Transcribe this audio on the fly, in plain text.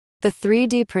The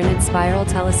 3D printed spiral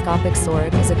telescopic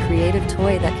sword is a creative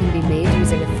toy that can be made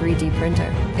using a 3D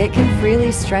printer. It can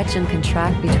freely stretch and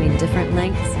contract between different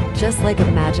lengths, just like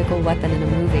a magical weapon in a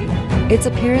movie. Its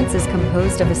appearance is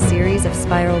composed of a series of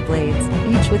spiral blades,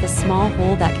 each with a small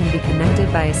hole that can be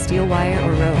connected by a steel wire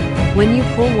or rope. When you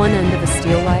pull one end of a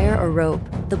steel wire or rope,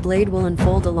 the blade will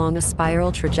unfold along a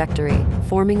spiral trajectory,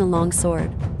 forming a long sword.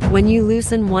 When you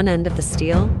loosen one end of the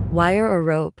steel, wire or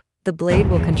rope, the blade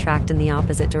will contract in the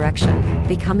opposite direction,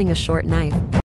 becoming a short knife.